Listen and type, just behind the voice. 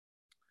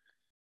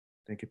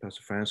Thank you,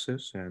 Pastor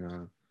Francis,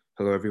 and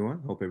hello,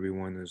 everyone. Hope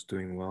everyone is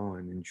doing well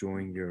and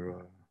enjoying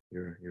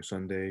your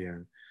Sunday,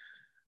 and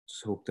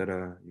just hope that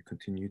you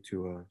continue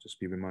to just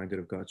be reminded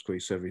of God's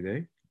grace every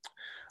day.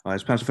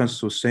 As Pastor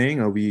Francis was saying,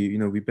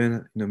 we've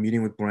been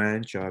meeting with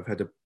Branch. I've had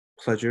the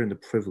pleasure and the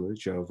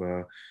privilege of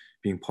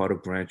being part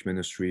of Branch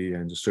Ministry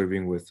and just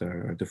serving with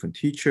our different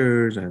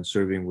teachers and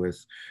serving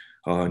with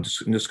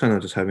just kind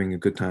of just having a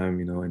good time,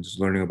 and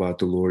just learning about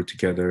the Lord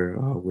together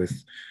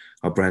with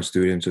our Branch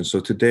students. And so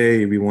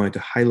today we wanted to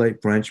highlight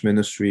Branch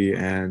Ministry,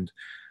 and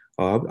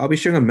I'll be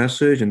sharing a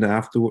message, and then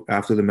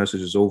after the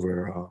message is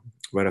over,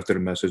 right after the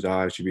message,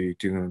 I'll actually be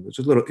doing just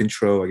a little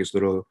intro, I guess,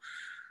 little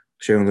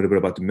sharing a little bit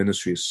about the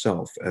ministry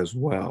itself as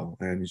well,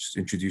 and just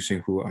introducing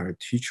who our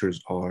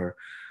teachers are.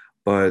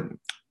 But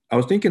I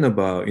was thinking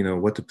about,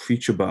 what to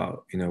preach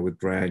about, with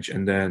Branch,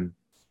 and then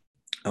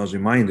I was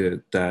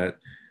reminded that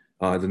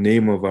the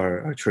name of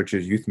our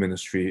church's youth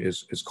ministry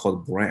is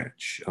called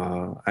Branch.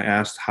 I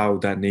asked how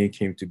that name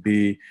came to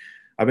be.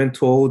 I've been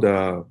told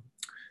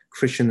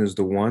Christian is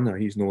the one.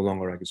 He's no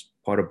longer, I guess,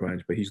 part of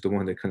Branch, but he's the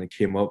one that kind of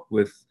came up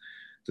with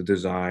the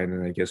design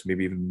and I guess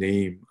maybe even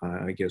name,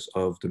 I guess,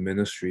 of the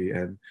ministry.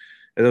 And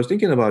as I was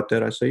thinking about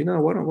that, I said,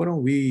 why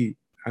don't we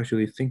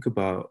actually think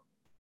about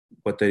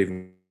what that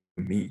even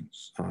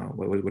means?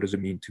 What does it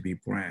mean to be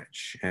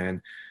branch?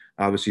 And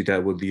obviously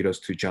that would lead us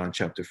to John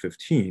chapter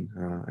 15,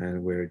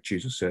 and where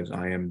Jesus says,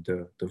 I am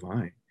the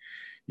vine,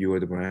 you are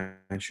the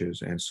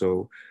branches. And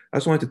so I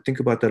just wanted to think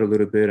about that a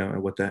little bit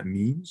and what that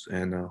means.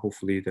 And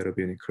hopefully that'll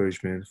be an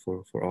encouragement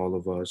for all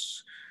of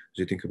us as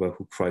we think about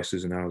who Christ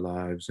is in our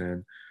lives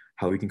and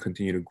how we can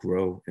continue to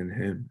grow in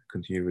him,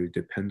 continue to really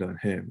depend on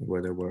him,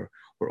 whether we're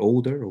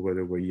older or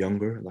whether we're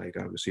younger, like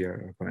obviously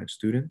our branch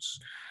students.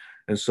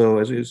 And so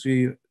as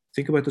we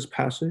think about this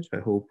passage, I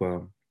hope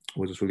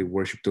we'll just really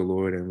worship the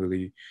Lord and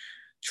really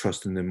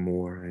trust in him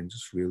more and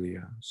just really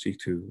seek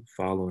to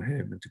follow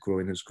him and to grow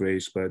in his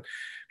grace. But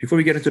before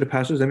we get into the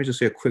passage, let me just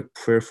say a quick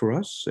prayer for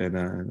us, and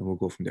we'll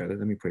go from there. Let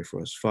me pray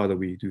for us. Father,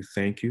 we do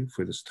thank you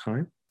for this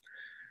time.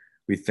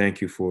 We thank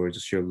you for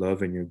just your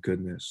love and your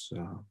goodness.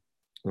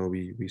 Lord,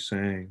 we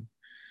sang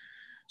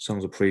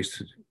songs of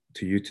praise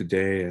to you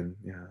today, and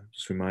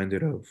just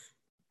reminded of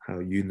how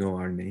you know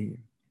our name,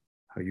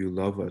 how you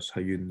love us,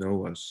 how you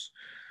know us,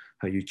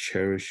 how you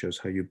cherish us,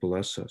 how you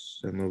bless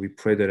us. And Lord, we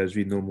pray that as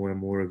we know more and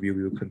more of you,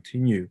 we will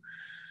continue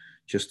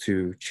just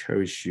to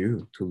cherish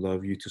you, to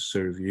love you, to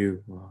serve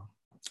you.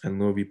 And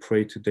Lord, we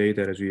pray today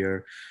that as we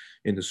are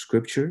in the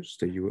scriptures,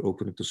 that you would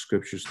open up the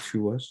scriptures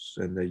to us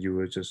and that you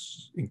would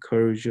just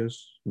encourage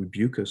us,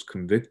 rebuke us,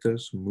 convict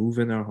us, move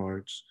in our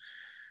hearts,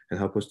 and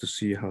help us to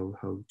see how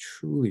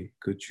truly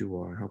good you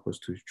are. Help us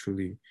to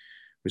truly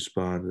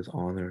respond with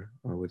honor,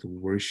 with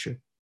worship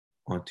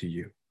unto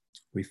you.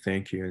 We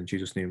thank you. In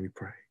Jesus' name we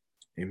pray.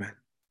 Amen.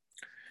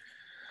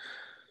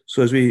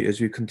 So as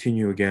we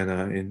continue again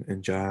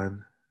in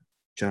John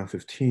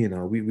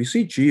 15, we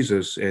see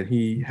Jesus, and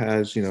he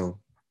has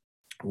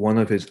one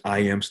of his I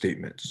am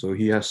statements. So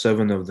he has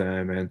seven of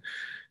them, and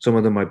some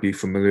of them might be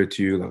familiar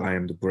to you, like I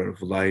am the bread of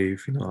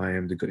life, I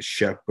am the good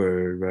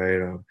shepherd,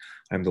 right?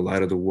 I am the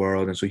light of the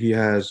world. And so he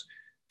has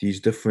these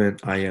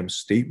different I am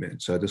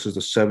statements. This is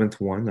the seventh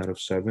one out of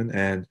seven,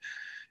 and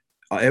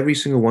every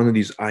single one of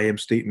these I am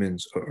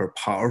statements are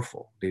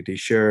powerful. They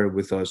share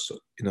with us,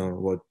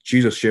 what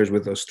Jesus shares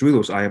with us through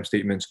those I am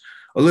statements,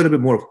 a little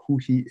bit more of who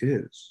he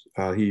is.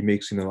 He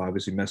makes,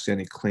 obviously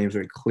messianic claims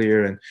very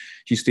clear, and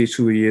he states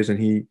who he is, and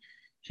he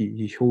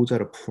holds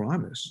out a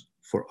promise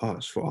for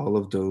us, for all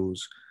of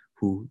those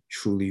who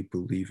truly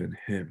believe in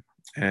him.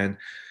 And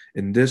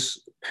in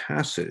this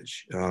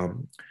passage,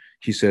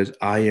 he says,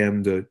 I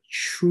am the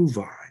true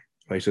vine.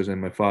 Right? He says,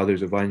 and my father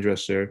is a vine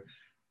dresser.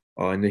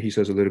 And then he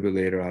says a little bit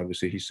later,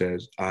 obviously, he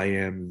says, I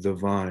am the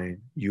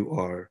vine, you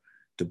are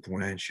the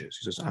branches.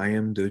 He says, I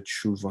am the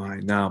true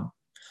vine. Now,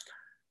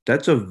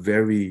 that's a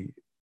very,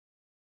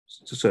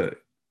 just a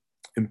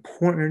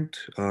important,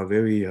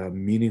 very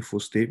meaningful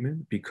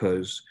statement,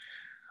 because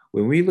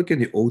when we look in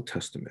the Old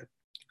Testament,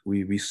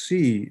 we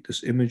see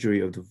this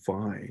imagery of the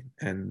vine,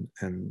 and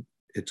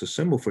it's a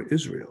symbol for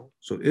Israel.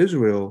 So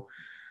Israel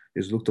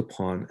is looked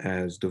upon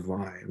as the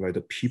vine, right?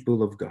 The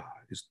people of God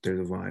is they're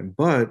the vine.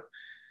 But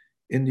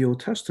in the Old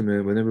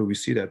Testament, whenever we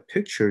see that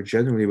picture,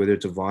 generally, whether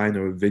it's a vine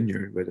or a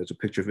vineyard, whether it's a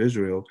picture of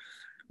Israel,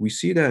 we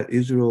see that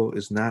Israel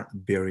is not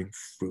bearing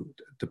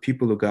fruit. The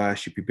people of God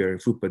should be bearing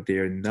fruit, but they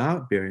are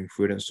not bearing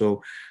fruit. And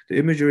so the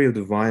imagery of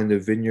the vine, the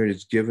vineyard,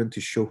 is given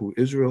to show who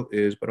Israel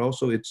is, but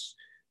also it's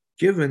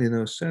given in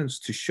a sense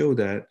to show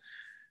that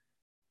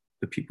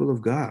the people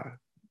of God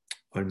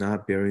are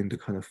not bearing the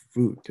kind of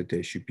fruit that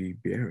they should be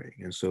bearing.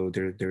 And so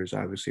there's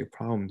obviously a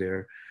problem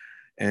there.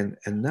 And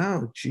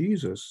now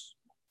Jesus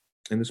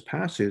in this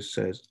passage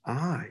says,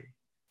 I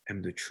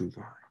am the true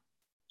vine.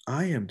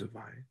 I am the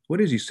vine. What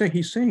is he saying?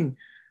 He's saying,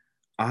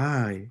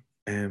 I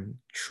am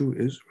true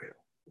Israel.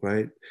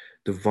 right?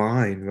 The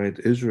vine, right?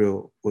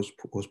 Israel was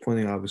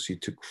pointing obviously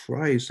to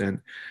Christ,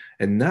 and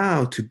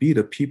now to be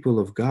the people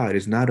of God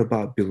is not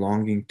about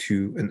belonging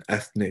to an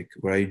ethnic,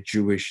 right,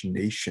 Jewish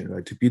nation,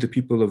 right? To be the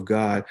people of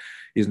God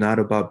is not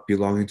about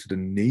belonging to the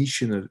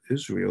nation of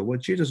Israel.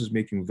 What Jesus is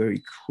making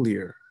very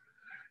clear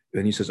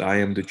when he says, "I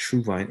am the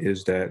true vine,"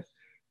 is that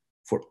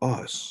for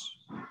us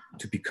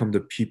to become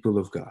the people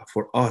of God,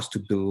 for us to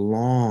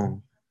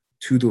belong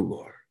to the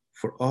Lord,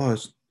 for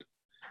us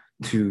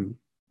to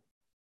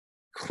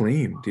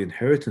claim the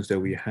inheritance that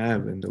we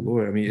have in the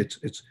Lord. I mean,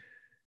 it's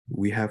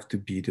we have to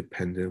be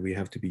dependent. We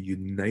have to be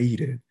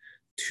united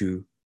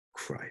to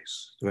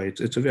Christ, right?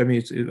 I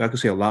mean, I could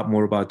say a lot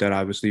more about that,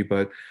 obviously,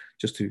 but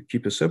just to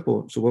keep it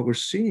simple. So what we're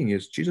seeing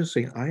is Jesus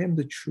saying, "I am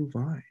the true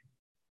vine,"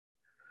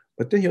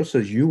 but then he also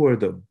says, "You are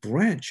the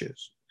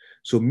branches."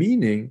 So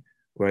meaning,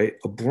 right,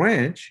 a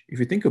branch, if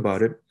you think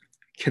about it,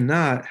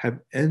 cannot have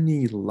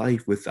any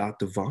life without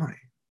the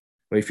vine.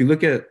 Right? If you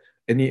look at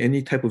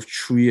any type of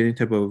tree, any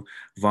type of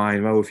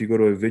vine, right? Or if you go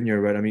to a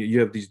vineyard, right? I mean,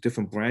 you have these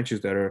different branches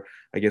that are,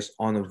 I guess,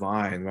 on a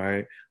vine,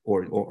 right?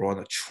 Or on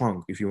a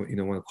trunk, if you want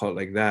to call it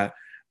like that.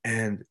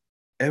 And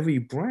every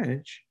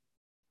branch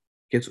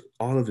gets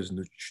all of its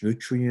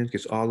nutrients,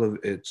 gets all of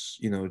its,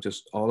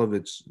 just all of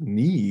its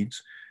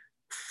needs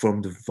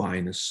from the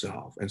vine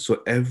itself. And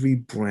so every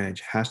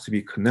branch has to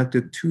be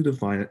connected to the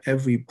vine, and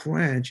every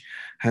branch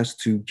has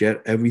to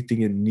get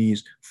everything it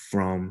needs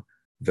from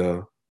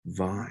the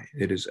vine.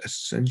 It is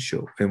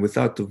essential. And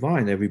without the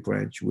vine, every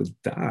branch would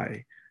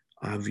die,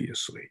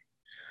 obviously.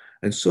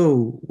 And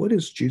so, what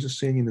is Jesus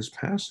saying in this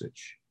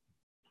passage?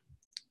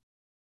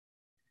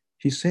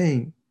 He's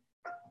saying,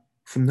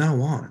 from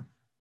now on,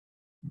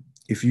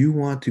 if you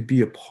want to be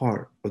a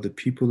part of the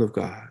people of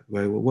God,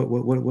 right?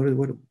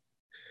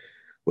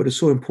 What is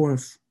so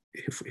important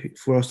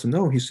for us to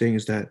know, he's saying,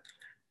 is that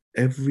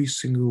every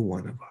single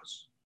one of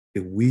us,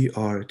 if we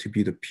are to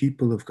be the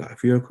people of God,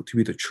 if we are to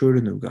be the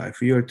children of God, if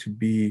we are to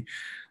be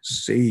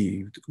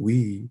saved,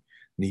 we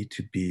need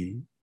to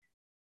be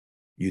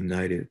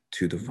united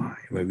to the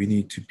vine, right? We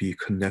need to be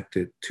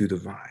connected to the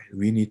vine.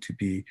 We need to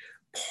be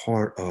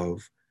part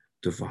of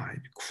the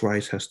vine.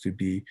 Christ has to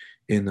be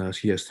in us.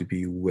 He has to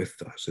be with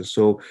us. And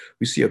so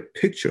we see a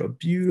picture, a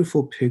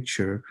beautiful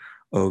picture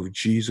of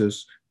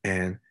Jesus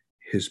and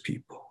his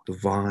people, the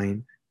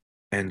vine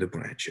and the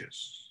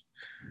branches.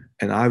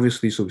 And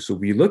obviously, so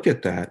we look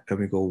at that and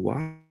we go,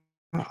 wow,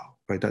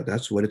 right?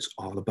 That's what it's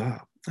all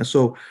about. And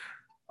so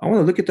I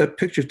want to look at that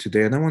picture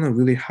today, and I want to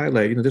really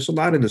highlight, there's a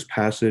lot in this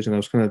passage, and I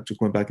was kind of just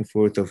going back and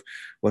forth of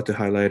what to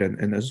highlight.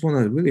 And I just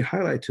want to really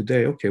highlight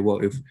today, okay, well,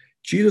 if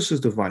Jesus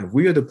is the vine, if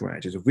we are the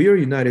branches, if we are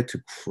united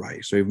to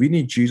Christ, right? We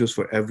need Jesus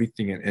for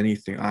everything and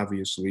anything,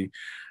 obviously,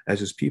 as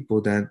his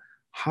people, then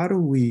how do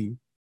we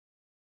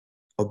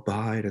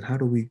abide and how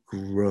do we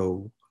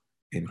grow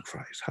in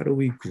Christ? How do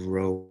we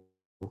grow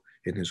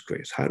in his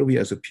grace? How do we,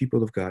 as a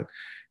people of God,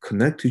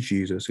 connect to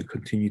Jesus and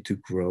continue to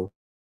grow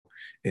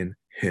in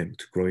him,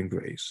 to grow in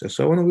grace? And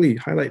so I want to really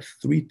highlight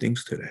three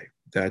things today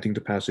that I think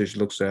the passage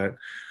looks at.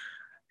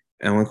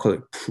 And I want to call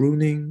it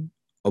pruning,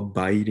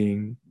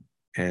 abiding,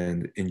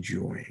 and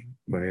enjoying,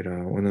 right?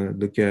 I want to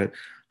look at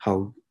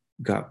how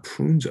God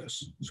prunes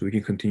us so we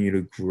can continue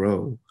to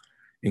grow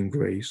in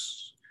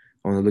grace.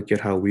 I want to look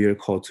at how we are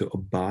called to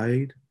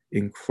abide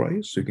in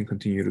Christ so we can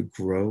continue to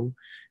grow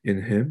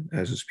in him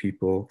as his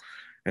people.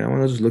 And I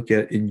want to just look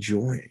at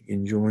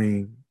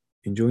enjoying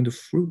the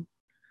fruit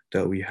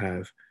that we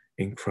have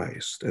in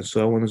Christ. And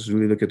so I want us to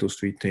really look at those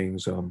three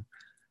things,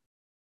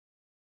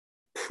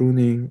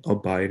 pruning,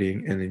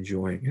 abiding, and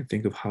enjoying, and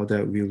think of how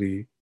that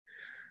really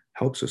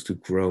helps us to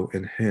grow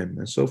in him.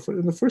 And so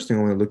the first thing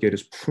I want to look at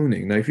is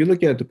pruning. Now, if you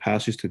look at the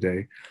passage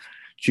today,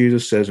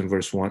 Jesus says in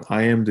verse 1,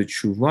 "I am the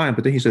true vine,"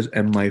 but then he says,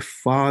 "And my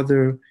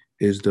Father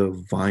is the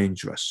vine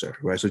dresser,"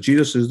 right? So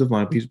Jesus is the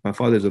vine, my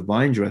Father is the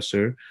vine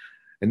dresser.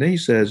 And then he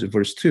says in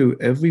verse 2,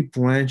 "Every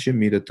branch in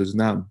me that does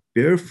not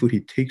bear fruit,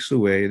 he takes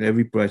away, and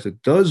every branch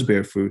that does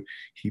bear fruit,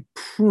 he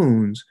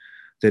prunes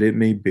that it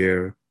may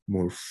bear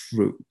more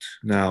fruit."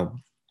 Now,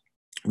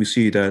 we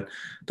see that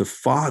the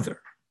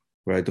Father,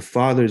 right? The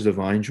Father is the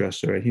vine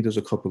dresser, and he does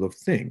a couple of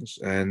things.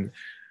 And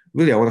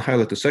really, I want to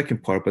highlight the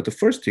second part, but the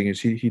first thing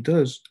is he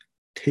does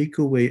take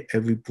away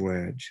every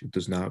branch that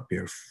does not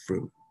bear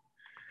fruit.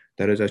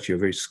 That is actually a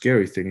very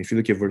scary thing. If you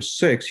look at verse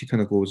 6, he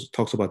kind of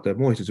talks about that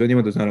more. He says, "If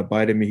anyone does not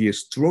abide in me, he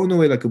is thrown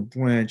away like a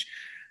branch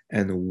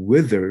and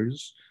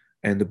withers,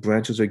 and the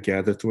branches are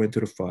gathered, thrown into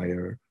the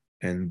fire,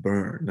 and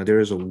burned." Now, there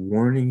is a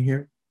warning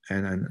here.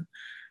 And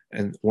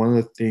one of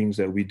the things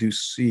that we do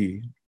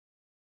see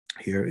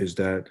here is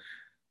that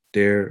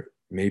there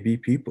may be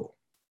people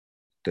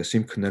that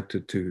seem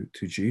connected to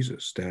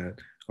Jesus that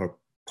are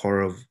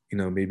part of,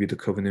 maybe the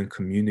covenant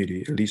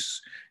community, at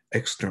least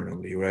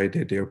externally, right?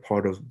 That they're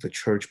part of the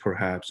church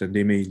perhaps, and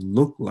they may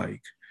look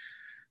like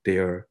they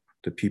are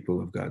the people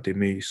of God. They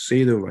may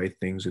say the right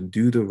things and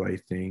do the right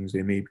things.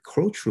 They may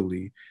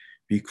culturally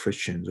be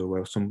Christians, or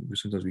what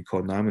sometimes we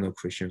call nominal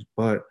Christians,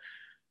 but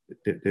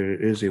there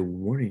is a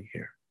warning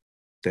here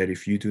that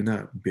if you do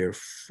not bear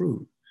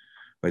fruit,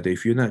 right? That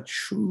if you're not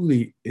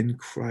truly in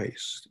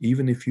Christ,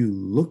 even if you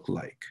look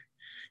like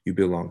you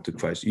belong to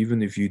Christ,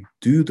 even if you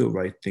do the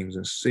right things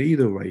and say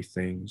the right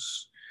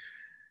things,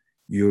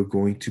 you're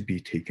going to be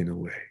taken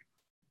away,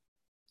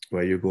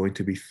 right? You're going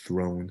to be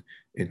thrown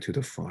into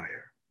the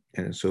fire.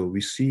 And so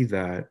we see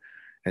that,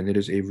 and it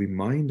is a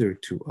reminder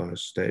to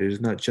us that it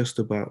is not just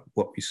about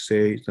what we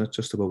say, it's not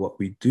just about what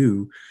we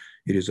do,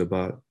 it is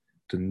about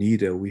the need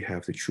that we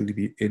have to truly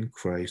be in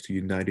Christ, to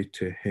united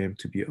to Him,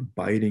 to be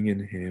abiding in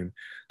Him,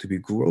 to be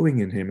growing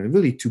in Him, and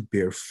really to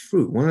bear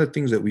fruit. One of the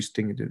things that we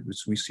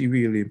see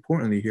really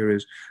importantly here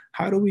is,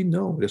 how do we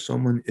know that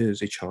someone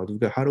is a child of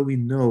God? How do we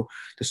know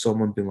that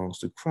someone belongs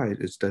to Christ?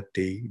 It's that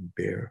they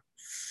bear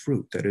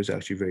fruit. That is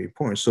actually very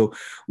important. So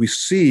we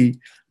see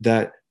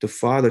that the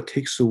Father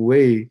takes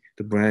away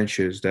the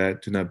branches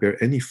that do not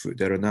bear any fruit,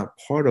 that are not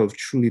part of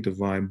truly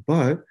divine,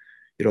 but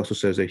it also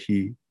says that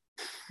He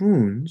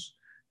prunes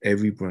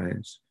every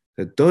branch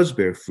that does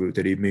bear fruit,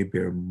 that it may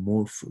bear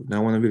more fruit. Now, I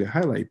want to really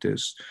highlight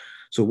this.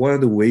 So, one of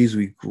the ways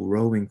we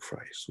grow in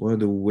Christ, one of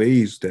the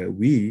ways that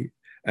we,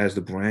 as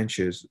the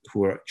branches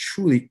who are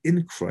truly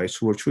in Christ,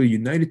 who are truly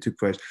united to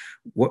Christ,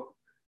 what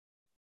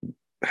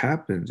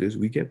happens is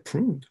we get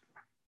pruned.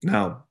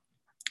 Now,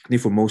 I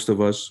think for most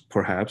of us,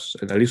 perhaps,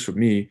 and at least for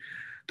me,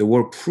 the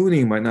word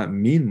pruning might not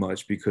mean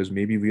much because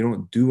maybe we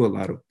don't do a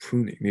lot of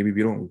pruning. Maybe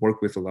we don't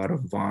work with a lot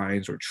of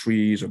vines or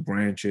trees or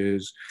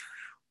branches.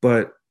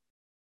 But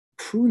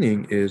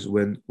pruning is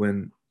when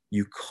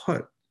you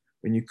cut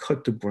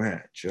the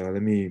branch.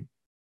 Let me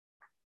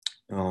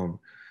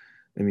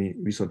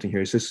read something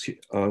here. It says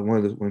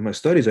one of my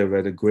studies I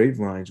read, the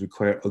grapevines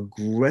require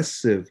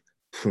aggressive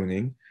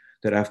pruning.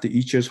 That after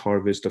each year's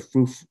harvest, the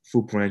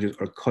fruit branches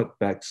are cut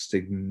back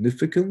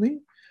significantly.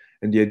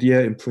 And the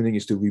idea in pruning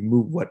is to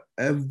remove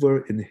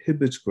whatever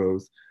inhibits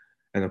growth.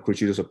 And of course,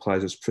 Jesus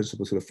applies this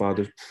principle to the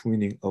Father's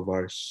pruning of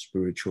our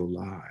spiritual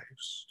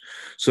lives.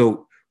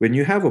 So when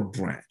you have a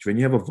branch, when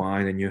you have a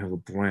vine and you have a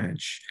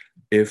branch,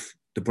 if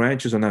the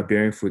branches are not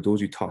bearing fruit,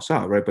 those you toss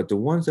out, right? But the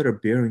ones that are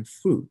bearing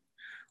fruit,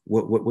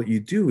 what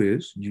you do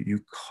is you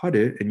cut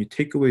it and you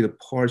take away the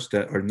parts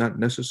that are not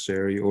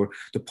necessary, or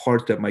the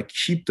parts that might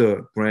keep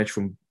the branch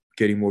from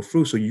getting more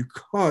fruit. So you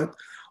cut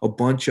a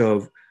bunch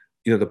of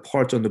the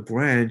parts on the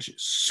branch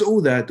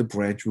so that the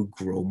branch will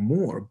grow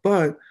more.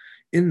 But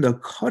in the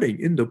cutting,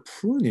 in the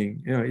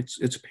pruning,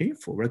 it's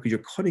painful, right? Because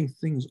you're cutting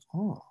things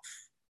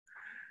off.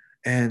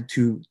 And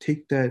to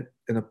take that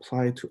and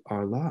apply it to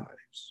our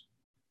lives,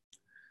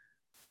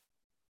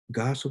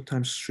 God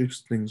sometimes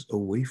strips things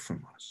away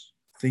from us,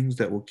 things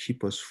that will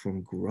keep us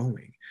from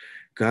growing.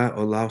 God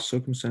allows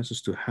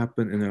circumstances to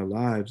happen in our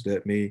lives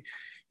that may,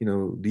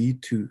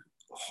 lead to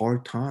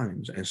hard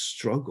times and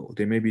struggle.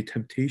 There may be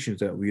temptations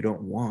that we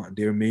don't want.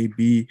 There may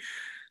be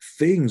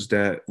things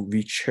that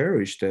we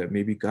cherish that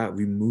maybe God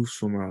removes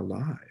from our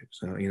lives.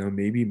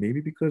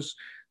 Maybe because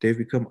they've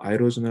become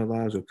idols in our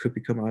lives, or could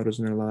become idols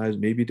in our lives.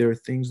 Maybe there are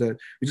things that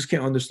we just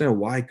can't understand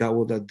why God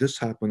will let this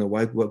happen, or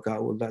why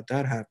God will let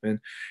that happen.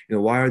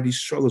 Why are these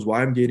struggles?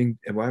 Why am I getting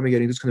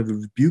this kind of a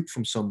rebuke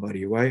from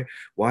somebody? Why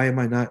am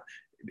I not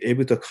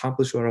able to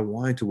accomplish what I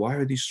wanted to? Why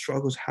are these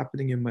struggles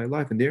happening in my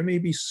life? And there may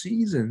be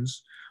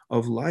seasons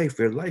of life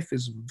where life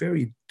is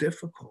very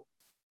difficult.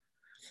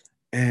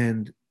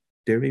 And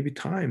there may be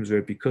times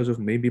where, because of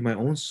maybe my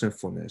own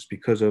sinfulness,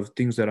 because of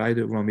things that I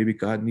did wrong, maybe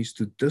God needs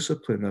to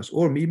discipline us,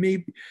 or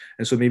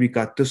so maybe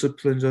God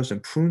disciplines us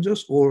and prunes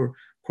us, or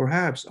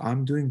perhaps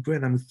I'm doing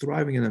great, I'm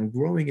thriving and I'm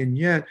growing, and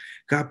yet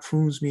God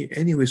prunes me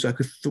anyway so I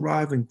could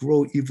thrive and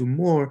grow even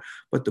more.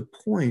 But the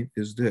point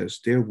is this: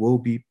 there will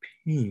be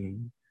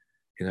pain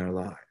in our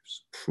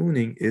lives.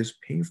 Pruning is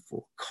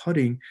painful.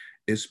 Cutting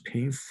is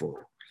painful.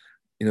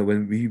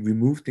 When we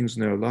remove things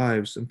in our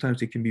lives,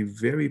 sometimes it can be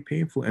very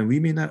painful, and we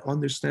may not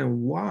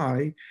understand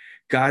why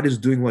God is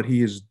doing what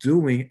He is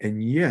doing.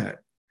 And yet,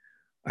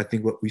 I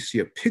think what we see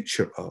a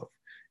picture of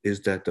is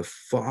that the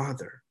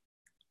Father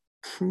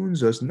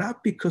prunes us,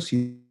 not because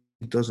He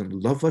doesn't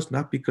love us,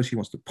 not because He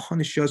wants to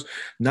punish us,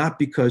 not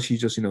because He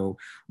just,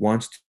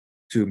 wants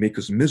to make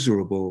us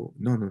miserable.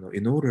 No.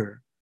 In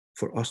order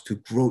for us to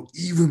grow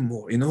even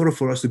more, in order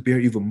for us to bear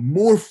even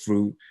more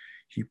fruit,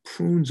 He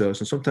prunes us.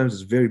 And sometimes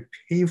it's very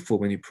painful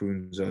when He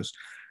prunes us.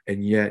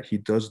 And yet He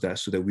does that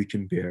so that we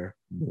can bear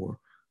more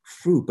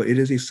fruit. But it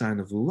is a sign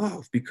of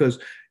love, because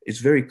it's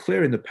very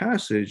clear in the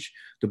passage: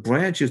 the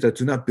branches that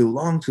do not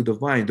belong to the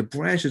vine, the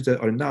branches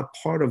that are not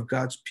part of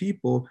God's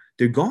people,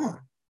 they're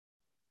gone.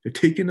 They're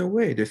taken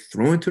away. They're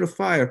thrown into the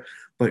fire.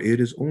 But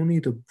it is only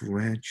the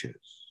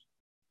branches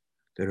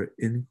that are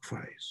in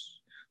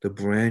Christ, the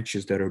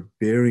branches that are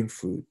bearing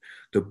fruit,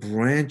 the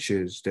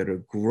branches that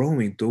are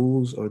growing.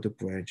 Those are the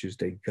branches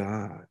that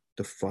God,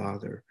 the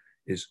Father,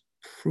 is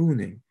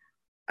pruning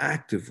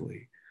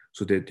actively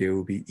so that there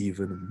will be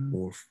even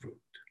more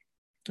fruit.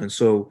 And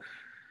so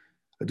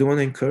I do want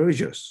to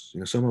encourage us,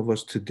 some of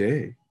us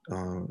today,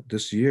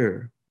 this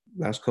year,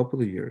 last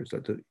couple of years,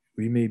 that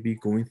we may be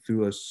going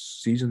through a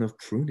season of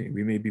pruning.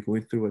 We may be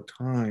going through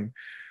a time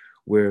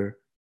where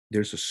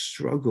there's a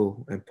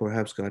struggle, and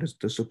perhaps God is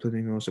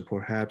disciplining us, or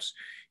perhaps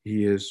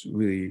He is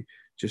really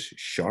just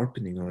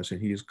sharpening us, and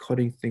He is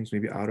cutting things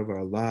maybe out of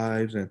our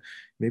lives, and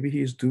maybe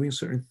He is doing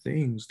certain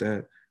things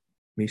that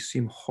may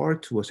seem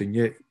hard to us, and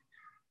yet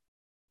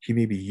He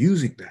may be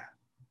using that,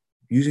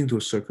 using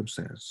those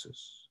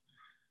circumstances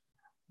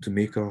to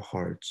make our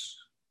hearts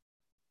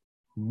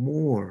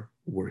more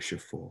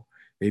worshipful.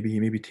 Maybe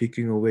He may be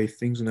taking away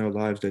things in our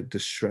lives that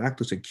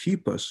distract us and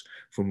keep us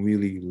from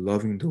really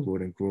loving the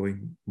Lord and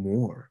growing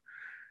more.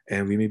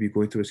 And we may be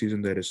going through a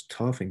season that is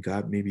tough, and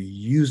God may be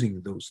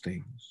using those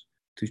things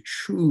to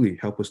truly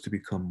help us to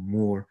become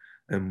more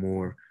and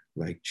more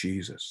like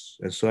Jesus.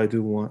 And so I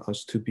do want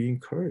us to be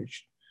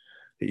encouraged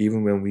that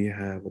even when we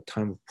have a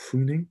time of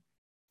pruning,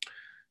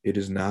 it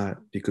is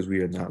not because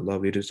we are not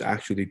loved. It is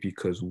actually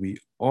because we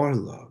are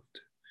loved.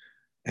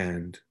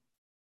 And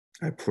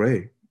I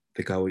pray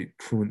that God will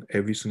prune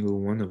every single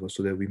one of us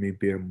so that we may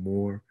bear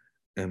more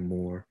and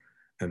more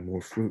and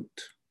more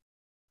fruit.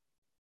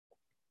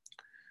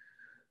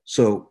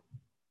 So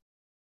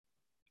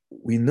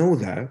we know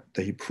that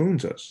He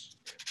prunes us,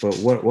 but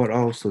what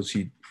else does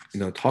He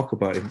talk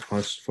about in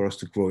us for us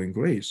to grow in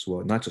grace?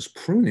 Well, not just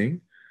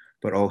pruning,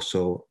 but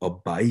also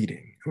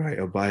abiding, right?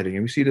 Abiding,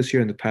 and we see this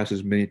here in the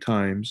passage many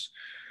times.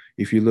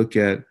 If you look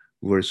at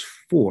verse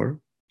 4,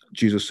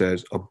 Jesus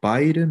says,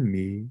 "Abide in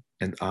me,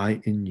 and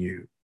I in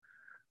you.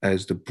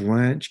 As the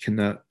branch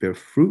cannot bear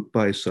fruit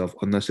by itself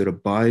unless it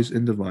abides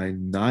in the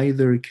vine,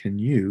 neither can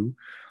you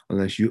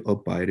unless you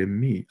abide in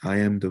me. I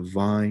am the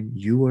vine,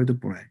 you are the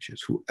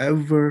branches.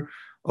 Whoever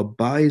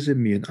abides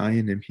in me and I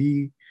in him,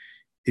 he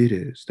it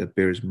is that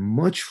bears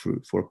much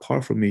fruit, for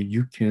apart from me,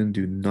 you can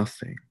do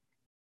nothing."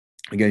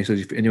 Again, he says,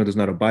 "If anyone does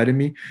not abide in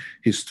me,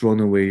 he's thrown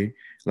away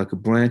like a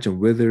branch and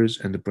withers,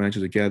 and the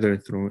branches are gathered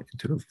and thrown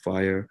into the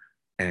fire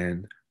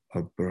and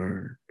are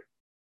burned."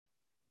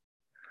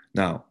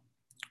 Now,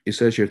 it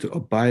says here to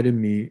abide in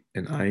me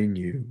and I in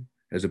you,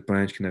 as a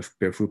branch cannot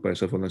bear fruit by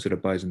itself unless it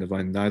abides in the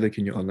vine, neither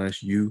can you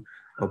unless you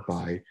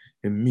abide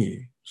in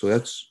me. So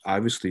that's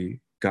obviously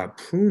God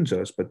prunes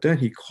us, but then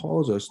He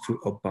calls us to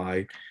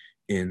abide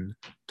in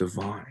the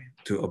vine,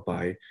 to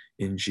abide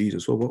in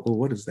Jesus. Well,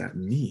 what does that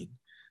mean,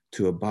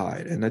 to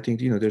abide? And I think,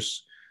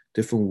 there's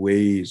different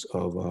ways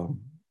of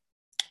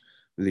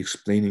really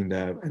explaining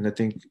that. And I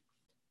think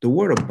the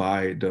word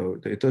abide, though,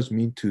 it does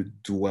mean to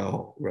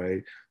dwell,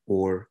 right?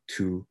 Or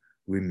to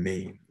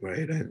remain,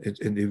 right? And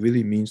it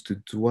really means to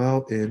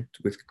dwell in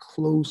with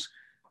close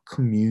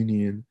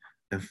communion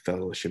and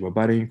fellowship.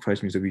 Abiding in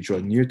Christ means that we draw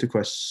near to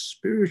Christ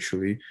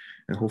spiritually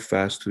and hold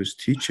fast to His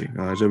teaching.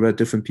 As I read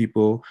different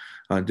people,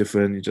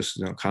 different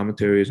just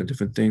commentaries and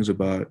different things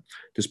about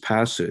this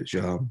passage,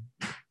 I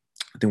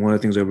think one of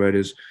the things I read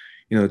is,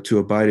 to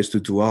abide is to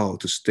dwell,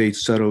 to stay,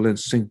 settle in,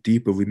 sink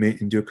deeper, remain,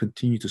 endure,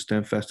 continue to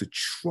stand fast, to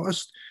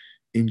trust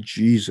in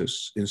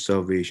Jesus in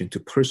salvation, to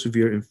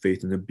persevere in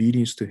faith and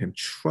obedience to Him,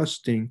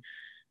 trusting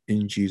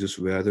in Jesus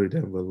rather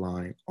than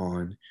relying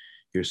on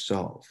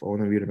yourself. I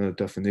want to read another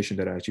definition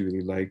that I actually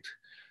really liked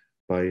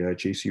by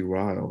J.C.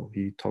 Ryle.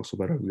 He talks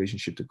about our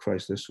relationship to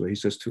Christ this way. He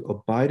says, to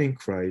abide in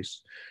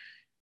Christ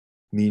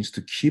means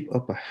to keep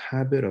up a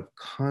habit of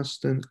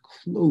constant,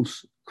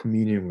 close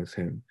communion with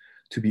Him,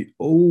 to be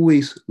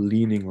always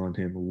leaning on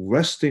Him,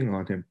 resting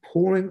on Him,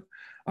 pouring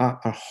our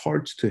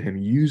hearts to Him,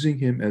 using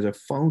Him as a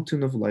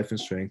fountain of life and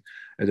strength,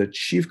 as a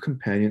chief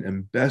companion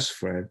and best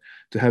friend,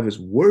 to have His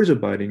words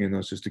abiding in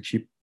us is to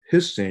keep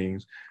His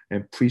sayings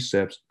and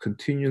precepts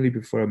continually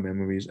before our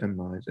memories and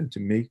minds, and to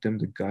make them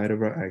the guide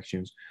of our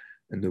actions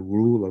and the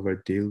rule of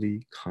our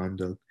daily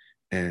conduct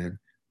and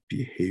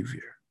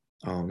behavior.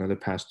 Another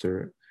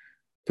pastor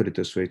put it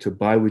this way: to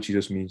abide with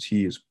Jesus means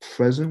He is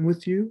present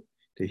with you,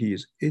 that He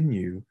is in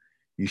you.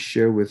 You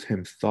share with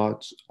Him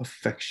thoughts,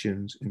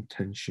 affections,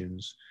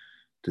 intentions,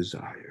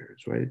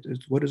 desires, right?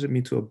 What does it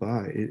mean to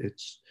abide?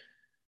 It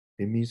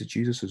means that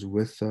Jesus is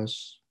with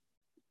us.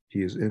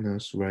 He is in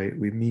us, right? It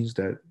means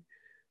that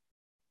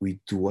we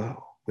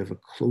dwell, we have a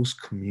close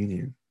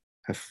communion,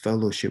 have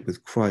fellowship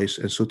with Christ.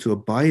 And so to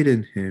abide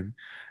in Him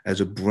as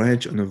a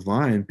branch on a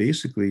vine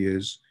basically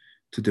is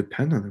to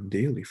depend on Him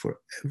daily for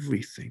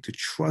everything, to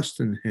trust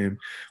in Him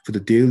for the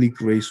daily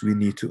grace we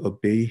need to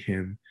obey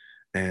Him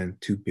and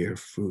to bear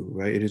fruit,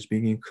 right? It is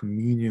being in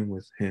communion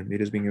with Him. It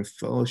is being in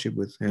fellowship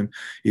with Him.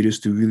 It is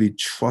to really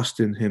trust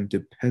in Him,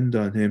 depend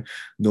on Him,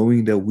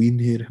 knowing that we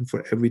need Him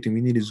for everything.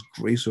 We need His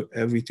grace for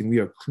everything. We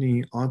are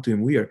clinging onto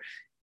Him. We are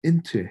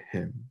into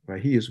Him,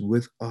 right? He is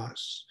with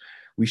us.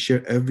 We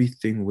share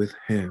everything with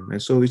Him.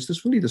 And so it's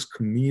just really this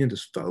communion,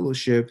 this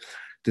fellowship,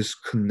 this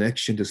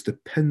connection, this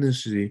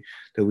dependency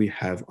that we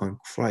have on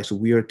Christ. So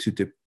we are to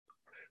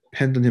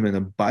depend on Him and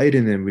abide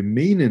in Him,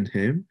 remain in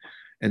Him.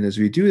 And as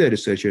we do that, it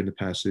says here in the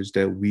passage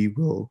that we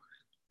will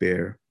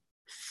bear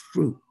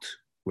fruit,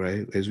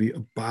 right? As we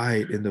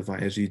abide in the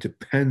vine, as we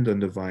depend on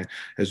the vine,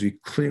 as we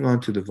cling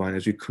onto the vine,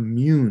 as we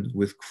commune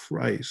with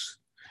Christ,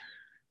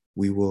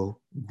 we will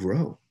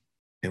grow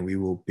and we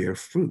will bear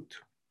fruit.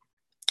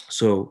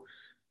 So,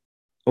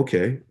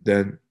 okay,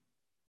 then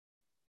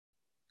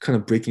kind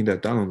of breaking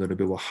that down a little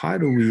bit, well, how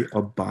do we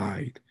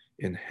abide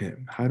in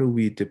him? How do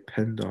we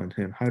depend on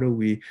him? How do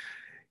we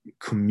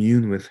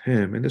commune with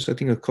him? And there's, I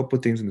think, a couple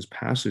of things in this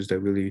passage that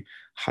really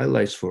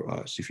highlights for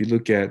us. If you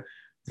look at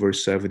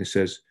verse 7, it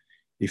says,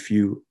 if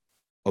you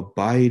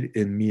abide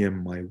in me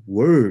and my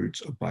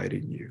words abide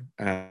in you,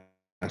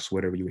 ask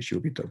whatever you wish, will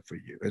be done for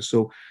you. And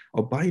so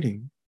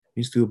abiding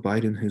means to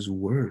abide in his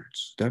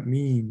words. That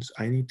means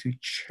I need to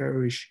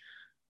cherish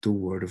the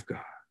word of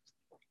God,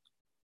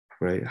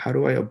 right? How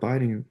do I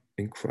abide in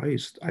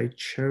Christ? I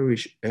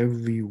cherish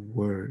every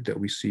word that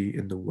we see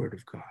in the word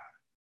of God.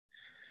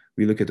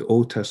 We look at the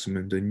Old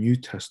Testament, the New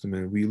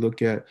Testament. We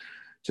look at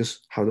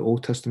just how the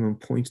Old Testament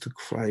points to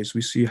Christ.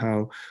 We see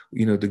how,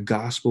 the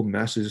gospel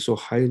message is so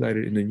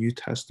highlighted in the New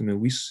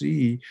Testament. We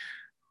see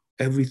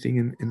everything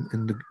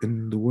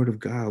in the word of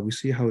God. We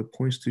see how it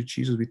points to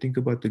Jesus. We think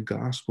about the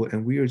gospel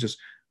and we are just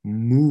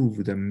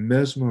moved and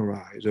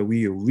mesmerized. Or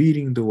we are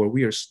reading the word,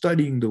 we are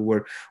studying the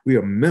word, we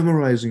are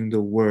memorizing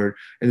the word.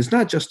 And it's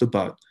not just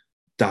about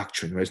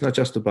doctrine, right? It's not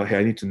just about, hey,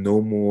 I need to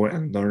know more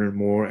and learn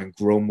more and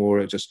grow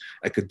more, just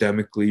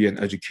academically and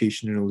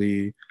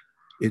educationally.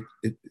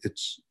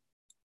 It's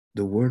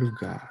the word of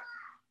God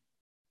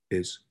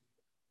is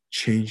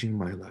changing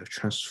my life,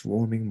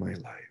 transforming my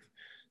life,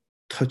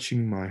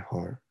 touching my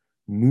heart,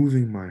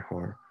 moving my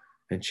heart,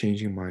 and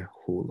changing my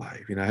whole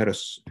life. I had a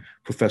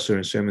professor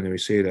in seminary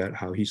say that,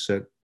 how he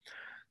said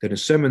that in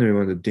seminary,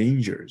 one of the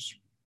dangers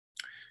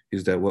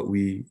is that what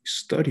we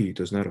study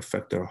does not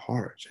affect our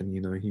hearts. And,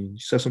 he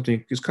said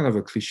something, it's kind of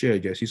a cliche, I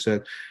guess. He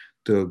said,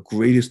 the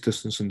greatest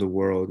distance in the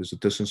world is the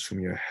distance from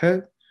your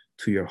head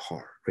to your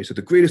heart, right? So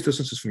the greatest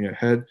distance is from your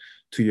head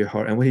to your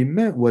heart. And what he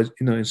meant was,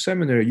 in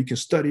seminary, you can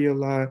study a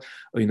lot,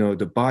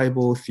 the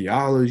Bible,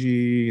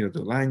 theology,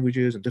 the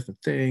languages and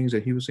different things.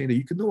 And he was saying that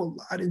you can know a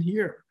lot in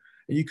here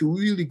and you can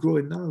really grow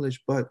in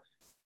knowledge, but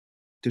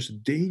there's a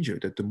danger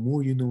that the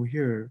more you know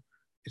here,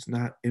 it's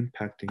not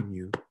impacting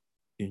you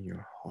in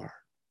your heart.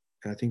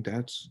 And I think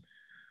that's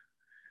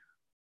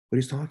what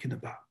he's talking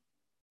about.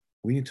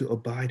 We need to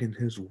abide in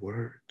his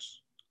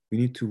words. We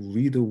need to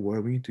read the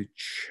word. We need to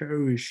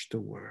cherish the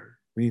word.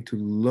 We need to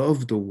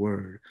love the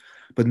word,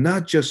 but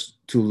not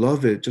just to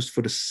love it just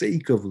for the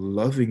sake of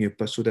loving it,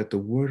 but so that the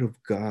word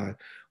of God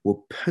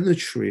will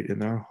penetrate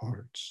in our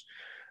hearts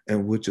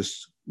and will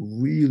just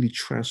really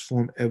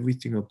transform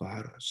everything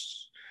about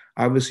us.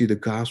 Obviously, the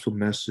gospel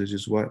message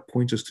is what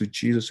points us to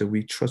Jesus, and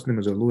we trust him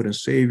as our Lord and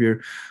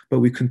Savior, but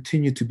we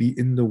continue to be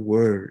in the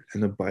word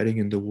and abiding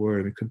in the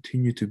word. We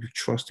continue to be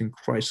trusting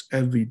Christ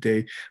every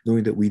day,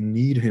 knowing that we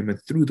need him,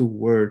 and through the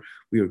word,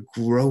 we are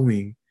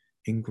growing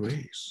in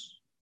grace.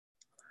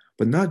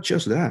 But not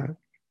just that.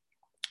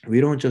 We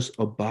don't just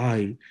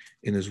abide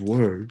in his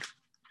word.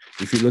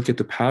 If you look at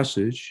the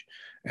passage,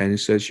 and it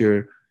says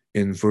here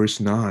in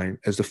verse 9,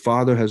 as the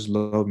Father has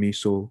loved me,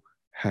 so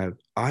have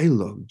I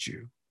loved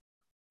you.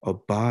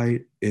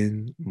 Abide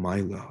in my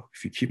love.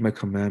 If you keep my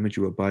commandments,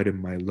 you abide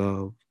in my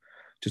love,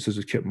 just as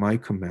I kept my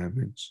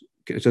commandments,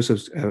 just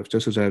as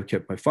I have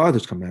kept my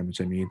Father's commandments,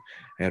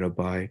 and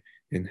abide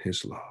in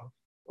his love.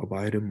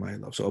 Abide in my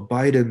love. So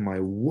abide in my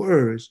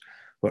words,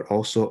 but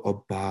also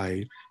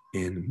abide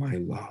in my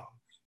love.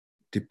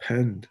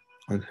 Depend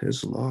on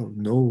his love.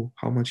 Know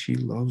how much he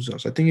loves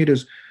us. I think it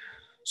is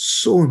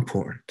so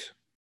important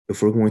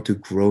if we're going to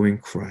grow in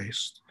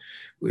Christ,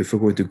 if we're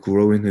going to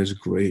grow in his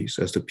grace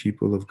as the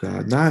people of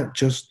God, not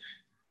just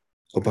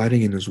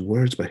abiding in his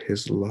words, but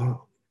his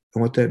love.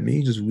 And what that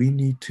means is we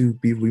need to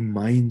be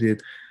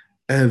reminded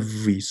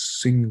every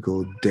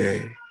single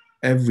day,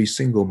 every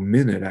single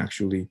minute,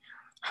 actually,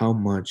 how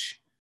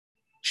much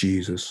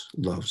Jesus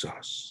loves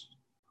us.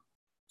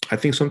 I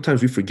think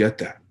sometimes we forget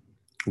that.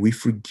 We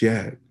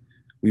forget,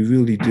 we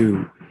really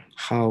do,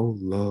 how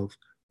loved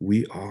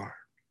we are.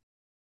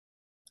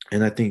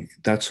 And I think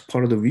that's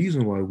part of the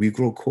reason why we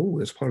grow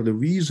cold. That's part of the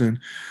reason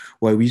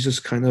why we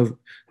just kind of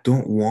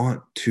don't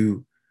want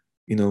to,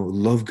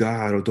 love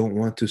God, or don't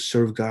want to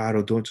serve God,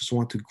 or don't just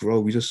want to grow.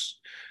 We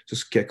just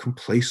get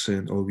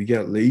complacent, or we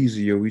get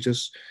lazy, or we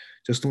just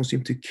don't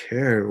seem to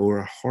care, or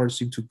our hearts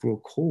seem to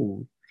grow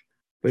cold.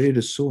 But it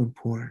is so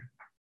important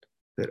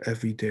that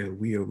every day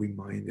we are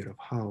reminded of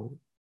how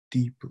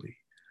deeply,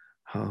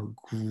 how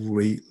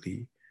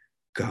greatly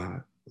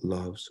God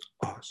loves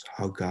us,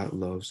 how God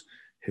loves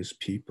his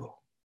people.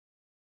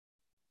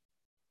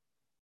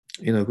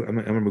 I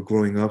remember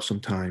growing up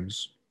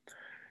sometimes,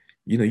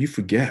 you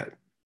forget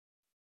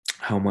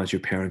how much your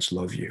parents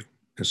love you.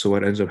 And so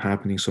what ends up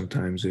happening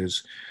sometimes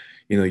is,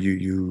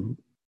 you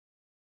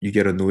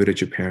get annoyed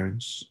at your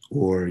parents,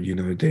 or,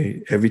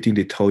 they, everything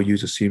they tell you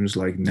just seems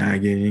like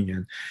nagging,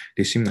 and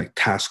they seem like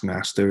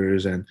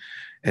taskmasters, and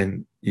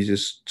you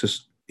just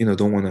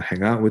don't want to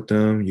hang out with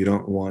them. You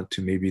don't want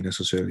to maybe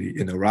necessarily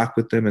interact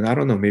with them. And I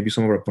don't know, maybe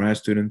some of our brand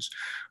students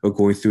are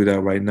going through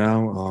that right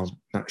now.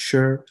 Not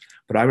sure,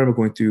 but I remember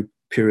going through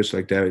periods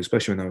like that,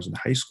 especially when I was in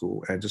high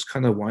school, and just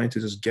kind of wanting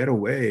to just get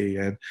away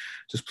and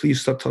just,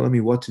 please stop telling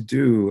me what to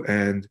do.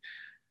 And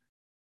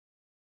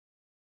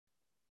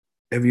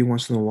every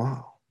once in a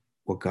while,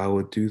 what God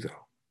would do,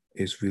 though,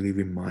 is really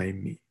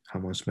remind me how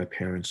much my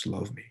parents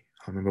love me,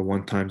 I remember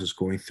one time just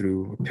going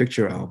through a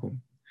picture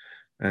album,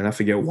 and I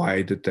forget why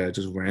I did that,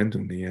 just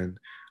randomly. And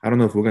I don't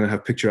know if we're gonna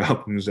have picture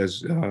albums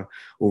as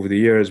over the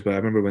years, but I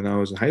remember when I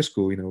was in high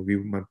school,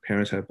 my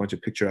parents had a bunch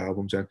of picture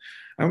albums, and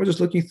I was just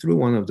looking through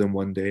one of them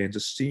one day and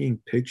just seeing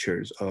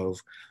pictures of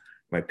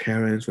my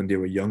parents when they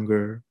were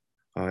younger.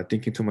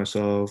 Thinking to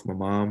myself, my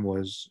mom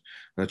was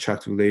an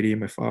attractive lady,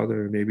 my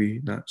father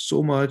maybe not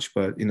so much,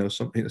 but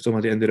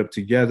somehow they ended up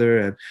together.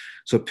 And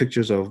so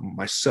pictures of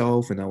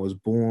myself when I was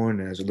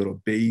born as a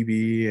little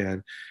baby,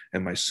 and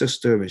my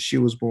sister when she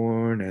was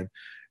born, and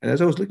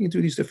as I was looking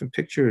through these different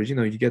pictures,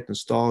 you get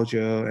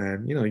nostalgia,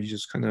 and you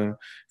just kind of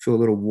feel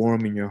a little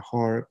warm in your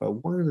heart. But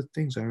one of the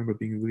things I remember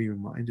being really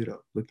reminded of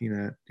looking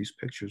at these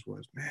pictures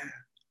was, man,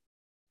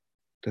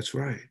 that's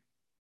right.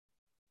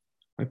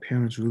 My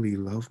parents really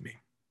love me.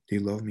 They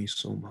love me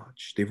so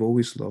much. They've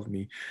always loved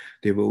me.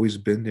 They've always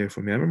been there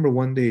for me. I remember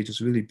one day just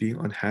really being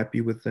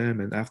unhappy with them,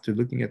 and after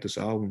looking at this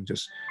album,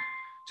 just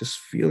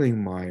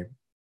feeling my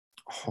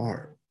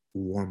heart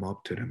warm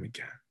up to them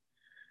again,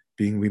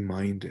 being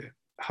reminded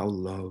how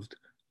loved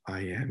I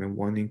am, and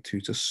wanting to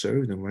just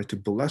serve them, right? To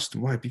bless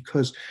them, right?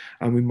 Because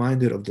I'm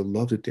reminded of the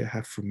love that they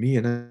have for me.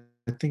 And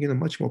I think in a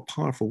much more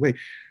powerful way,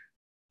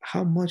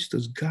 how much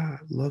does God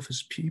love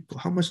his people?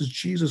 How much does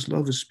Jesus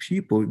love his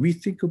people? We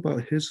think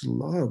about his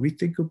love. We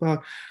think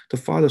about the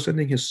Father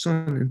sending his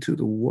Son into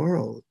the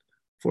world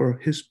for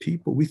his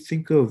people. We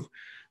think of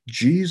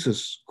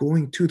Jesus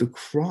going to the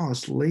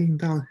cross, laying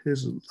down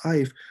his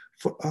life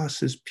for us,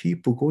 his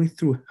people, going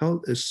through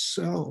hell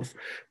itself,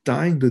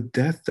 dying the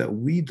death that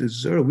we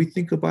deserve. We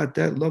think about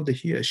that love that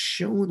he has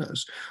shown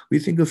us. We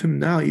think of him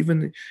now,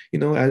 even,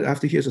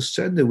 after he has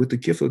ascended with the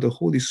gift of the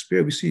Holy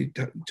Spirit. We see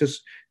that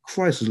just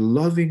Christ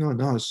loving on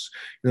us,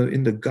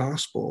 in the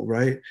gospel,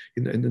 right?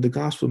 In the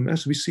gospel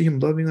message, we see him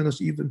loving on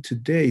us even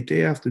today,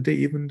 day after day,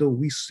 even though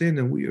we sin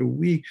and we are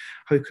weak,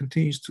 how he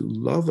continues to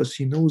love us.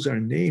 He knows our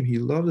name. He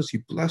loves us. He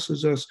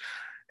blesses us.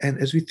 And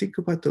as we think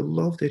about the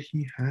love that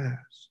he has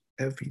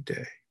every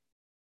day,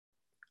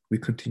 we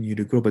continue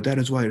to grow. But that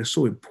is why it is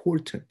so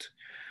important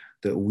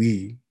that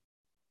we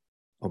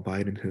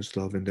abide in his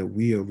love, and that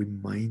we are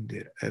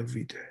reminded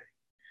every day,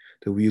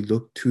 that we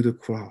look to the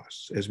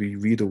cross as we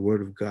read the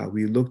word of God.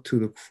 We look to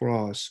the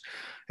cross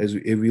as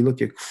we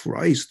look at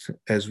Christ,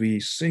 as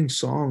we sing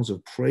songs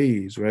of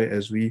praise, right?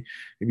 As we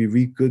maybe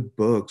read good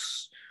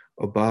books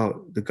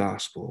about the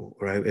gospel,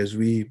 right? As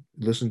we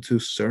listen to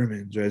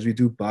sermons, right? As we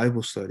do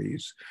Bible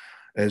studies,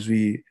 as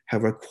we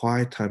have our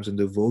quiet times and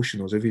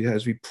devotionals,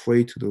 as we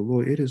pray to the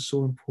Lord. It is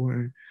so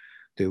important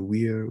that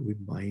we are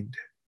reminded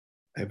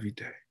every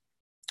day,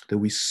 that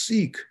we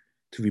seek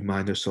to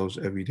remind ourselves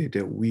every day,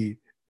 that we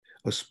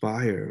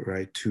aspire,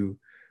 right, to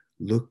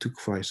look to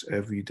Christ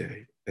every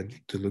day and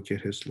to look at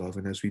his love.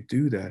 And as we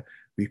do that,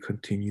 we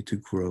continue to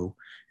grow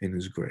in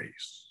his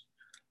grace.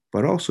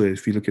 But also,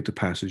 if you look at the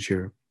passage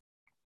here,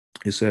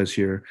 it says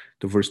here,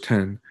 the verse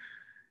 10,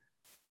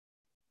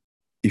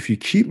 if you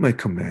keep my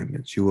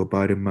commandments, you will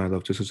abide in my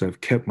love, just as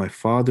I've kept my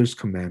Father's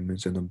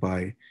commandments and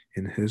abide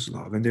in his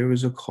love. And there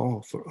is a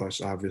call for us,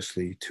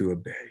 obviously, to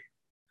obey.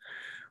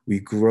 We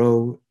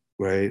grow,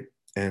 right?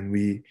 And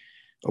we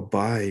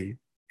abide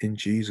in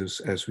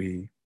Jesus as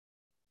we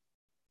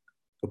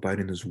abide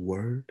in his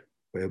word,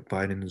 we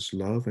abide in his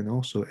love, and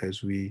also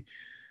as we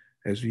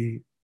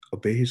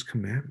obey his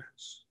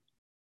commandments,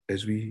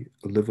 as we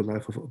live a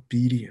life of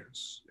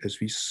obedience,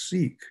 as we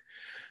seek,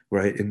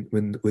 right? And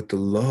with the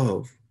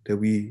love that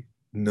we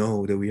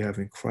know that we have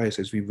in Christ,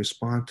 as we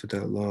respond to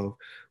that love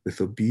with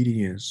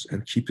obedience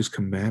and keep his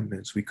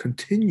commandments, we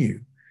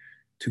continue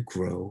to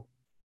grow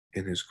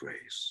in his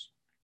grace.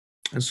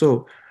 And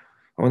so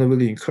I want to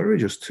really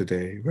encourage us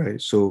today,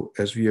 right? So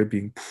as we are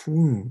being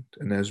pruned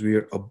and as we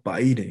are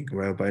abiding,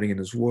 right? Abiding in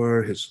his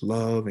word, his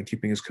love, and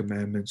keeping his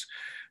commandments,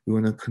 we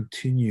want to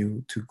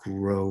continue to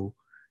grow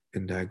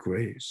in that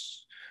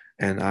grace.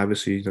 And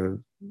obviously,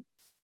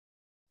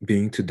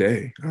 being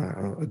today,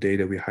 a day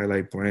that we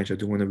highlight branch, I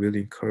do want to really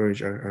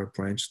encourage our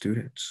branch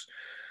students.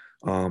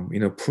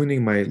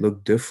 Pruning might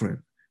look different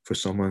for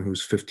someone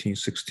who's 15,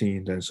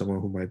 16 than someone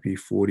who might be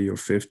 40 or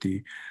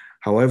 50.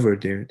 However,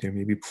 there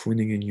may be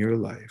pruning in your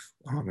life.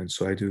 And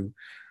so I do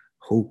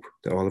hope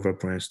that all of our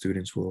branch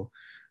students will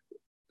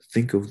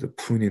think of the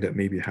pruning that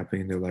may be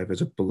happening in their life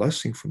as a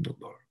blessing from the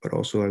Lord. But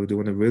also, I do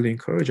want to really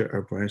encourage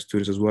our branch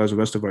students, as well as the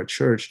rest of our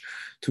church,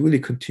 to really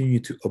continue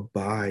to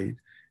abide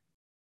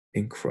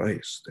in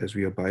Christ, as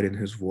we abide in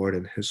his word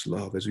and his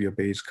love, as we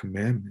obey his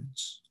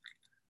commandments.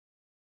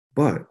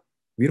 But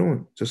we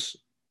don't just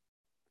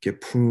get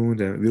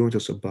pruned and we don't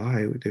just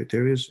abide.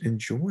 There is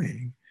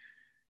enjoying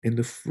in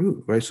the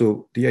fruit, right?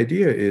 So the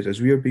idea is, as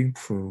we are being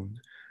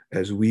pruned,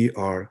 as we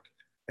are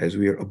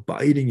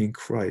abiding in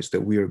Christ,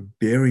 that we are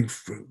bearing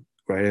fruit,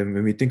 right? And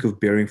when we think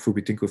of bearing fruit,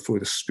 we think of fruit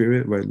of the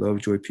Spirit, right? Love,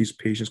 joy, peace,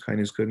 patience,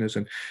 kindness, goodness.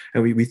 And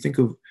we think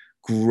of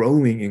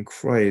growing in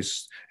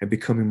Christ and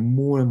becoming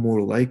more and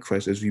more like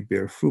Christ as we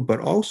bear fruit. But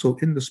also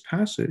in this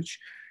passage,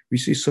 we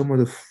see some of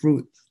the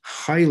fruit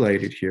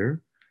highlighted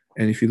here.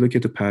 And if you look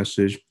at the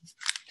passage,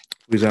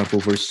 for example,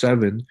 verse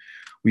 7,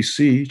 we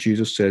see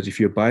Jesus says, if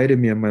you abide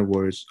in me and my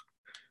words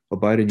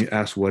abide in you,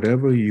 ask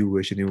whatever you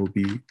wish and it will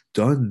be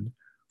done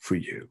for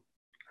you,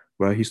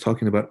 right? He's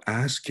talking about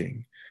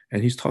asking,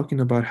 and he's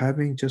talking about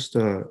having just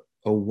a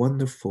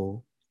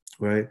wonderful,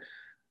 right,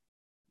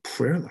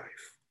 prayer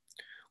life,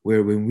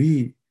 where when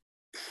we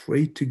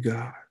pray to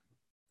God,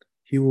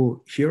 he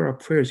will hear our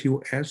prayers, he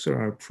will answer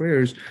our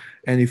prayers.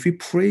 And if we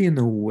pray in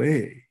a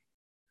way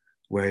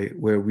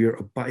where we are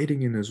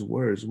abiding in his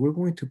words, we're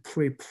going to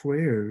pray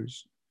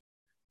prayers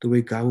the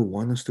way God would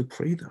want us to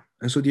pray them.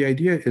 And so the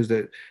idea is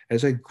that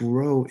as I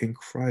grow in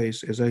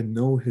Christ, as I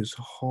know his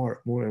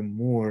heart more and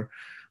more,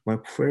 my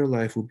prayer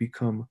life will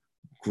become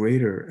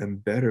greater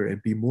and better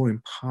and be more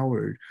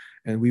empowered.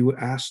 And we will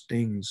ask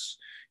things,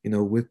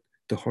 with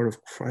the heart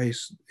of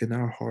Christ in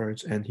our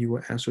hearts, and he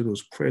will answer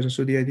those prayers. And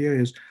so the idea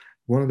is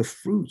one of the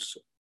fruits,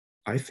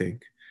 I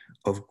think,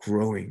 of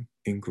growing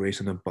in grace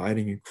and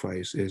abiding in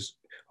Christ is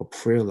a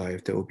prayer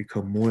life that will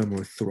become more and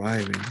more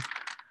thriving.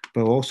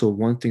 But also,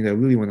 one thing that I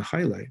really want to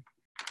highlight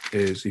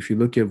is if you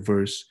look at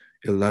verse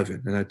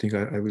 11, and I think I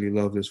really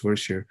love this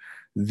verse here.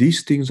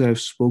 These things I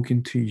have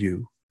spoken to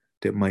you,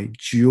 that my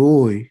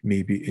joy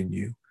may be in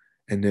you,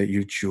 and that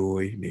your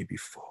joy may be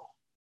full.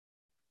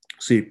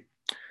 See,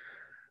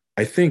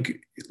 I think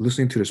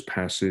listening to this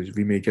passage,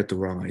 we may get the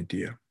wrong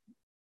idea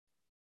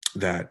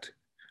that,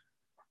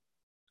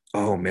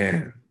 oh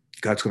man,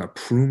 God's going to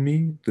prune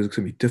me. There's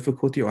going to be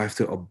difficulty. Or I have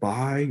to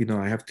abide.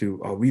 I have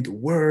to read the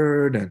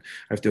word, and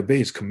I have to obey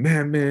his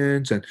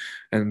commandments. And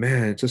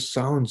man, it just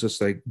sounds just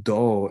like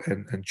dull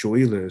and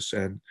joyless.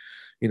 And,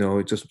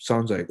 it just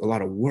sounds like a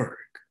lot of work.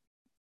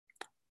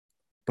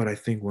 But I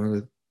think one of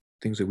the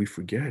things that we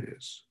forget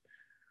is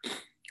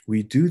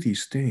we do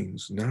these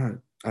things not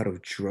out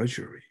of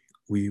drudgery.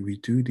 We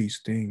do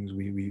these things.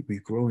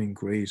 We grow in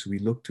grace. We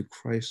look to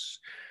Christ,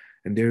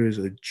 and there is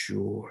a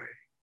joy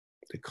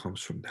that comes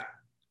from that.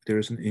 There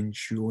is an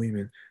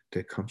enjoyment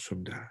that comes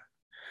from that.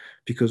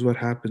 Because what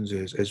happens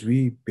is, as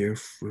we bear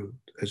fruit,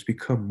 as we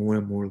become more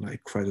and more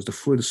like Christ, as the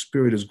fruit of the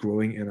Spirit is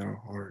growing in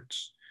our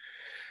hearts,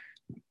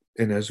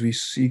 and as we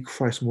see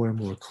Christ more and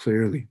more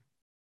clearly,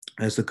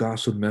 as the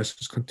gospel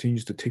message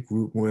continues to take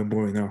root more and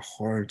more in our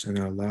hearts and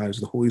our lives,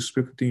 the Holy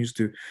Spirit continues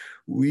to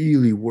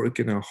really work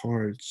in our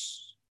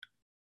hearts,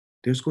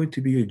 there's going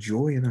to be a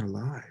joy in our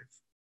lives.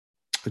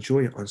 A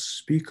joy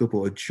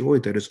unspeakable, a joy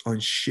that is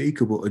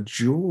unshakable, a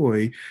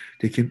joy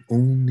that can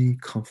only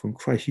come from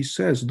Christ. He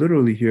says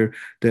literally here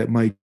that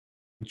my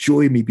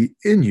joy may be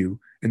in you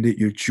and that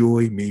your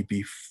joy may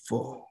be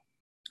full.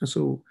 And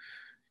so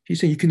he's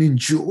saying you can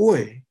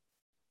enjoy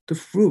the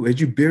fruit.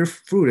 As you bear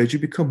fruit, as you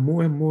become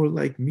more and more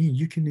like me,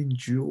 you can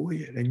enjoy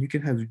it and you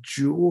can have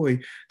joy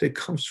that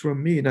comes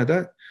from me. Now,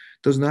 that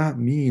does not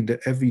mean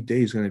that every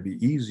day is going to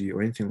be easy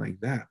or anything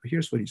like that. But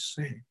here's what he's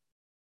saying.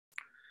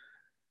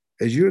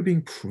 As you're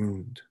being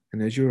pruned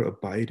and as you're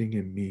abiding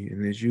in me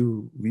and as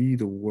you read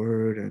the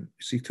word and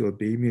seek to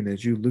obey me and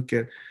as you look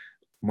at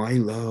my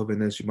love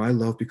and as my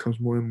love becomes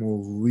more and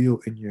more real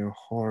in your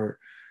heart,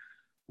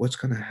 what's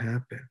going to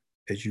happen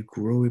as you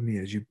grow in me,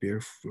 as you bear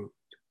fruit,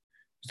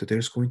 is that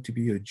there's going to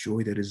be a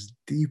joy that is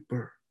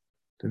deeper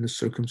than the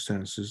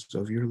circumstances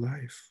of your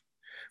life.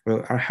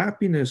 Well, our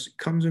happiness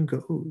comes and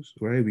goes,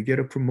 right? We get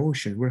a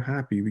promotion, we're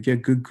happy. We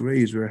get good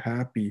grades, we're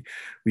happy.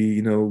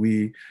 We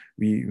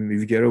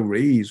get a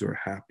raise, we're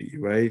happy,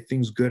 right?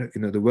 Things good,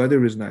 the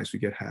weather is nice, we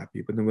get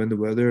happy. But then when the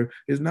weather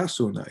is not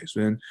so nice,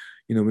 when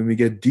we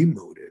get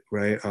demoted,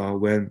 right?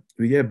 When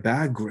we get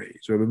bad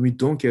grades, right? When we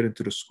don't get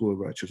into the school of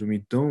righteousness, when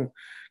we don't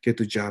get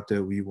the job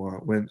that we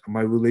want, when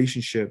my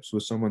relationships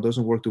with someone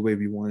doesn't work the way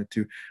we want it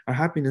to, our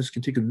happiness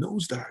can take a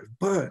nosedive.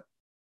 But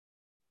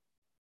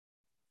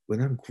when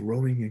I'm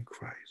growing in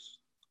Christ,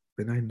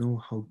 when I know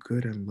how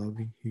good and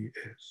loving he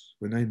is,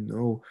 when I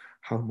know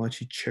how much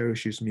he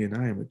cherishes me and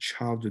I am a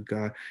child of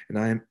God and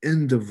I am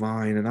in the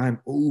vine and I'm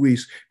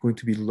always going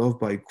to be loved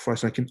by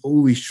Christ, I can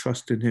always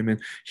trust in him,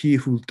 and he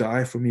who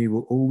died for me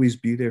will always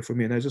be there for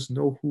me, and I just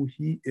know who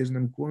he is, and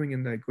I'm growing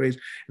in that grace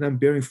and I'm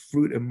bearing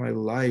fruit in my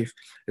life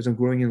as I'm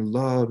growing in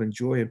love and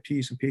joy and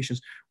peace and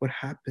patience. What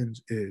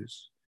happens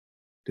is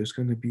there's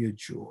going to be a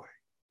joy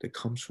that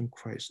comes from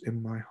Christ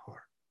in my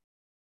heart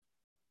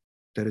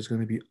that is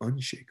going to be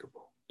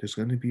unshakable. There's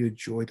going to be a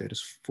joy that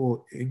is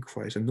full in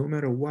Christ. And no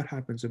matter what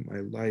happens in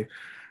my life,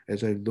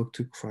 as I look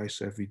to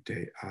Christ every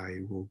day, I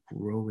will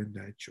grow in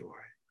that joy.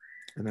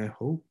 And I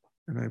hope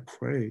and I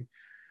pray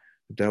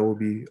that will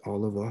be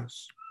all of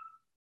us,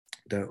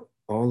 that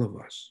all of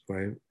us,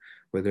 right?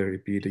 Whether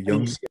it be the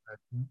young,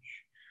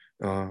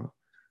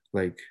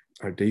 like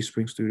our day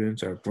spring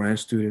students, our branch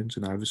students,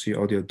 and obviously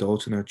all the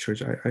adults in our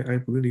church,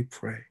 I really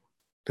pray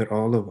that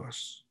all of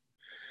us,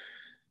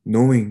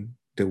 knowing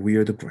that we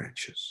are the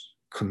branches,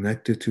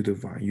 connected to the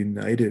vine,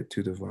 united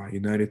to the vine,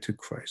 united to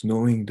Christ,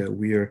 knowing that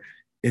we are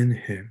in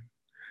him,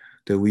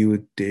 that we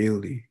would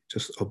daily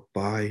just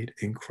abide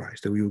in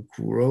Christ, that we would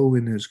grow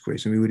in his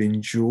grace, and we would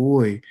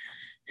enjoy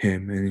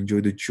him and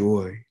enjoy the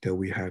joy that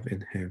we have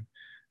in him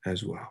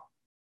as well.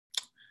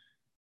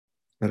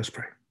 Let us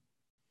pray.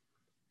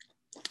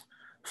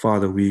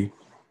 Father, we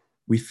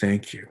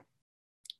thank you